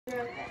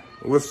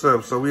What's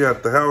up? So we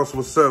at the house.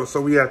 What's up?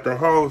 So we at the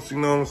house, you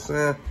know what I'm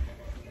saying?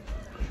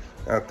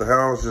 At the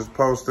house, just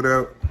posted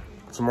up.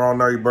 Tomorrow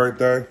night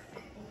birthday.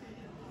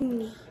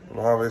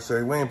 Mohavé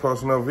said, we ain't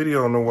posting no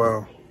video in a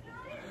while.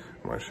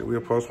 I'm like, shit,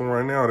 we'll post one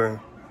right now then.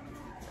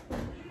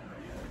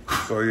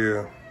 So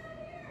yeah.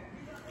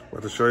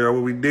 About to show y'all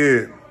what we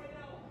did.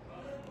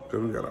 Cause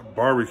we got a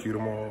barbecue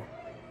tomorrow.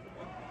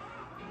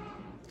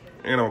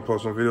 And I'm gonna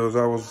post some videos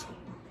I was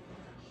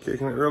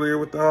kicking it earlier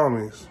with the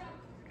homies.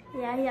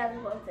 Yeah, he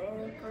hasn't posted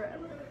anything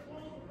forever.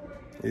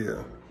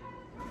 Yeah.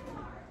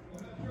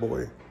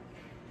 Boy.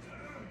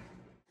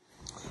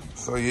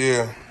 So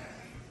yeah.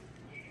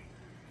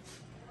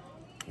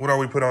 What all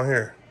we put on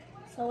here?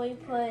 So we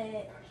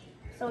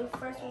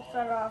first we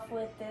start off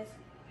with this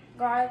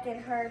garlic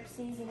and herb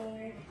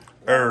seasoning.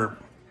 Herb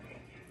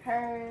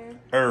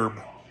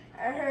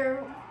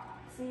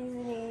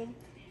seasoning.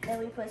 Then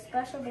we put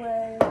special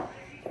blend.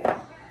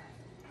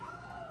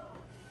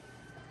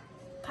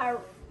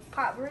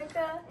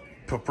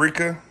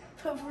 Paprika.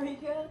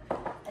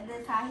 And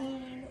then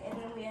tahini. And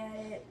then we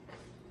added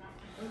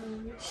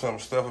some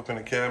stuff up in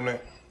the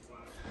cabinet.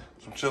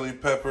 Some chili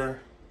pepper.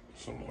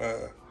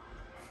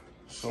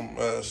 Some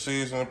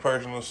seasoning,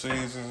 personal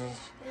seasonings.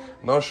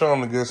 Don't show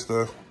them the good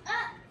stuff.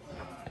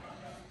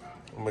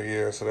 But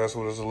yeah, so that's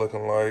what it's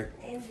looking like.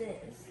 And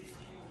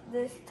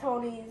this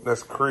Tony's.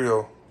 That's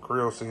Creole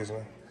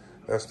seasoning.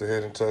 That's the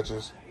hidden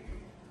touches.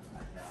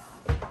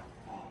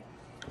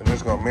 And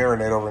it's gonna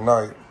marinate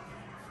overnight.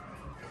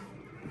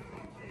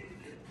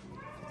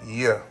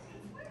 Yeah.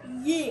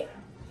 Yeah.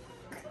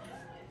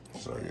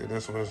 So yeah,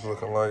 this is what it's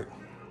looking like.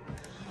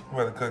 I'm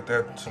gonna cook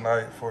that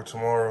tonight for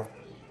tomorrow.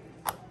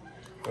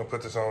 I'll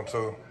put this on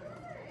too.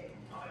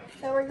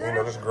 So we're gonna, you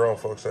know, this grown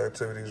folks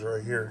activities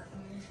right here.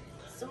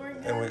 So we're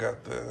gonna, and we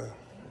got the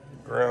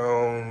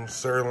ground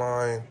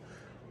sirloin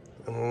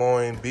and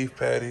loin beef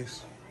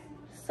patties.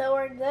 So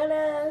we're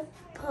gonna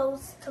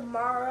post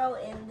tomorrow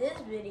in this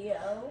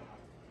video.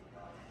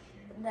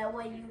 That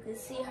way you can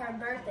see her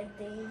birthday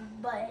thing,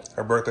 but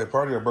her birthday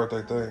party or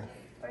birthday thing?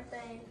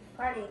 Birthday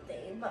party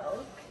thing,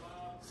 both.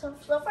 So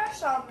first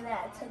show them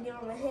that to give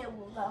them a hint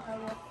about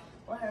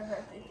what her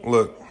birthday thing.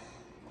 Look,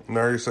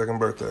 Nuri's second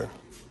birthday.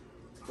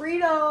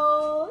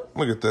 Fritos.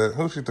 Look at that.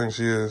 Who she thinks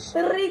she is?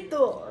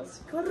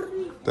 Fritos.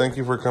 Thank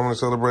you for coming to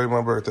celebrate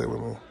my birthday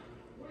with me.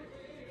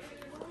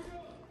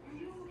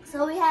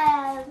 So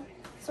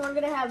we're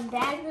gonna have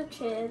bags of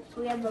chips.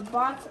 We have a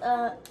box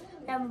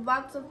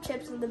of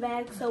chips in the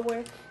bag, so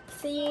we're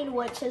seeing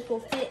what chips will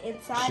fit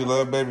inside. She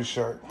loves Baby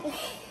Shark.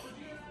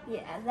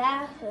 Yeah,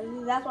 that's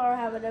why we're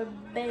having a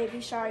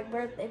Baby Shark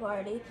birthday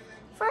party.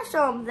 First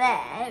show them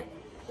that.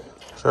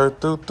 Shark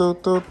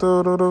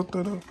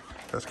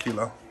That's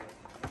Kilo.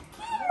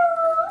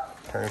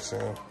 Can't see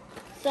him.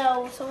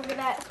 So we're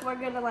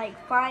gonna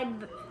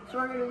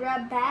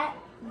grab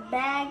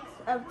bags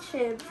of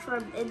chips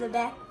from in the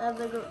back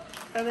of in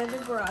the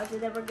garage,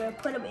 and then we're gonna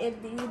put them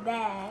in these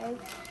bags,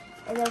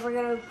 and then we're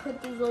gonna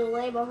put these little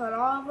labels on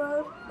all of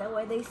them. That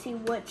way they see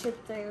what chips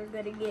they're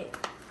gonna get.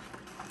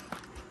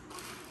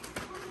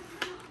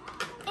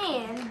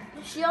 And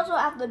she also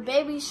has the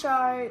Baby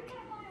Shark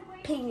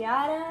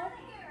piñata,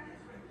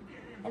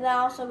 and I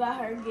also got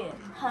her gift.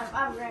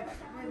 I'm right back.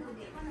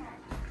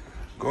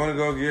 Going to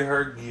go get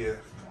her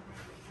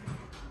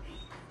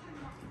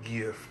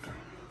gift.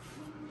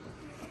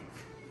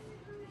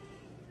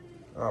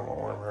 Oh, my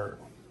arm hurt.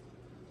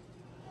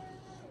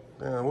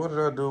 Damn, what did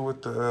I do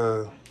with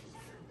the,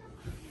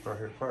 right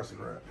here, plastic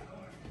wrap?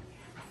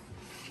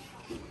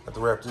 I have to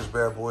wrap these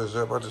bad boys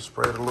up. I just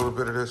sprayed a little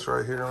bit of this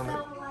right here on it.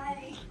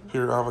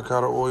 Here,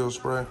 avocado oil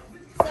spray.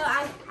 So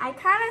I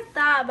kind of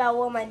thought about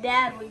what my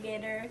dad would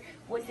get her,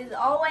 which is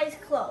always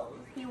clothes.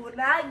 He would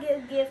not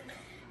give gifts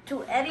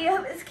to any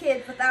of his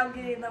kids without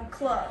getting them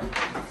clothes.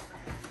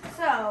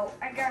 So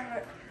I got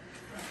her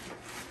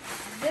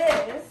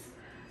this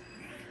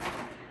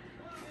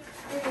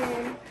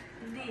and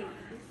these.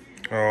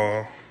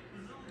 Oh,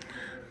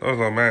 those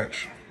don't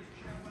match.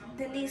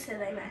 Denise said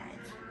they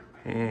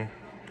match.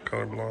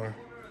 Colorblind.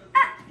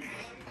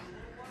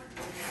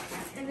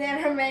 And then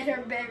her made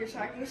her Baby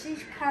Shark, and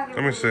she's kind of.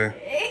 Let me see.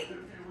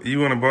 You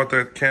want to bought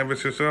that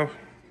canvas yourself?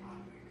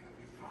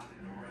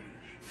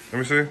 Let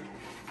me see.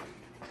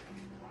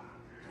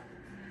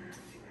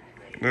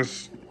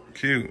 That's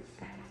cute.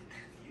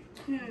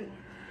 And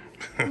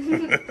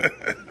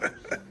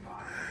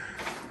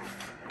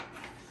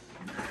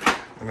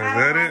is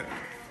that it?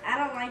 I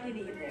don't like it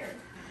either.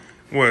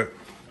 What?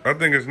 I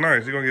think it's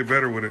nice. You're going to get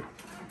better with it.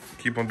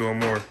 Keep on doing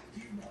more.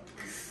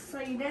 So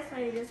you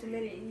definitely just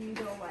admitted you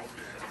don't like it.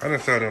 I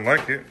didn't say I didn't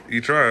like it.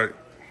 You tried.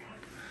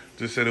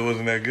 Just said it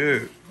wasn't that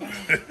good. At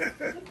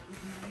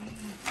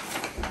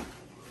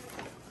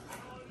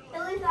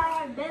least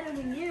I like better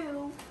than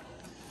you.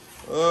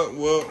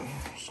 Well,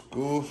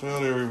 school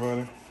failed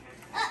everybody.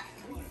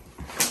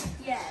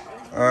 Yeah.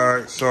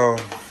 Alright, so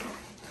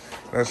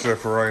that's it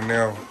for right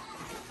now.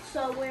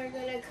 So we're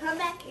going to come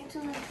back into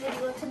this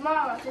video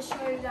tomorrow to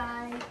show you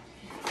guys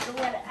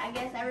So when I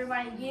guess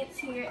everybody gets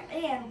here,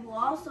 and we're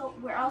also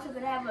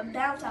gonna have a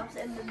bounce house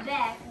in the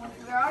back.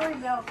 We're already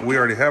bouncing. We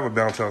already have a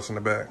bounce house in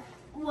the back.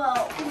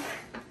 Well,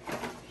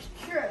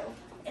 true.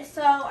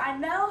 So I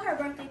know her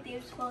birthday theme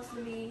is supposed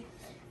to be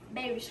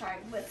Baby Shark,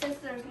 but since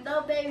there's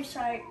no Baby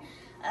Shark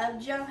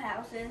jump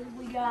houses,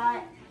 we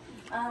got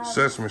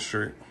Sesame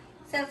Street.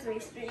 Sesame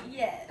Street,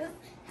 yes.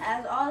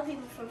 Has all the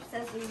people from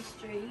Sesame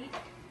Street.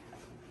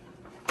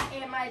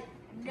 And my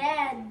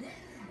dad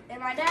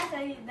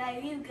said that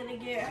he's gonna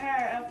get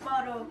her a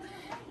photo.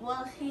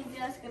 Well, he's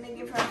just gonna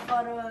give her a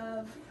photo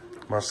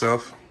of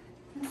Myself?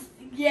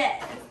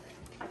 yes,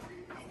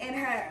 and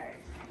her.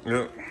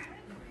 Yep.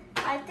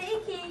 I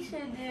think he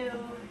should do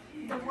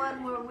the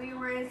one where we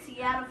were in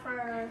Seattle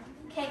for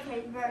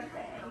KK's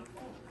birthday.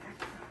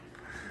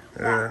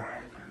 Yeah.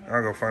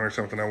 I'll go find her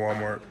something at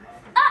Walmart.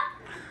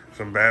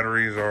 Some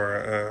batteries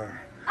or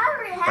I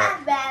already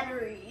have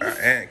batteries. an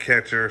ant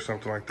catcher or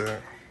something like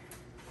that.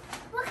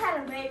 What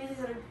kind of baby's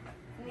gonna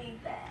need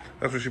that?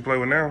 That's what she play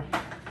with now.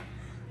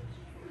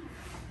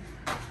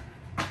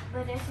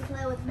 But if she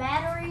play with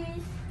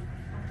batteries,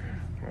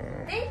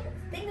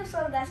 think of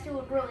something that she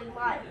would really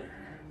like.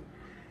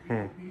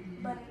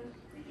 But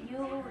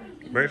you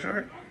Baby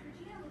Shark?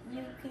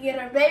 you can get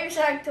her Baby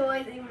Shark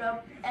toys, even though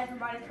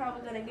everybody's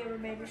probably gonna give her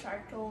Baby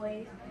Shark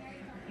toys.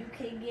 You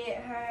can get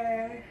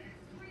her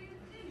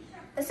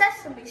a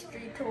Sesame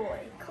Street toy,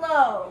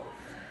 clothes,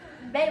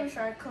 Baby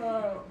Shark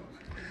clothes,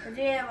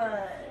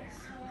 pajamas.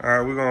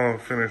 Alright, we're gonna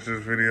finish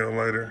this video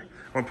later.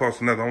 I'm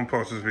gonna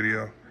post this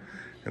video.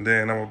 And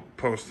then I'm gonna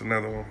post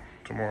another one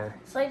tomorrow.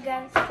 So you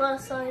guys,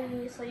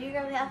 so you're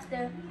gonna have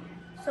to.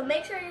 So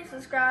make sure you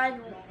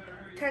subscribe,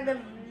 turn the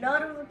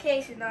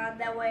notification on.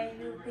 That way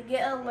you can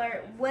get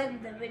alert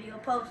when the video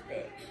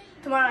posted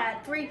tomorrow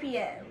at 3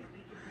 p.m.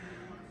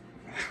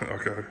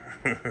 Okay.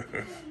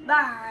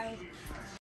 Bye.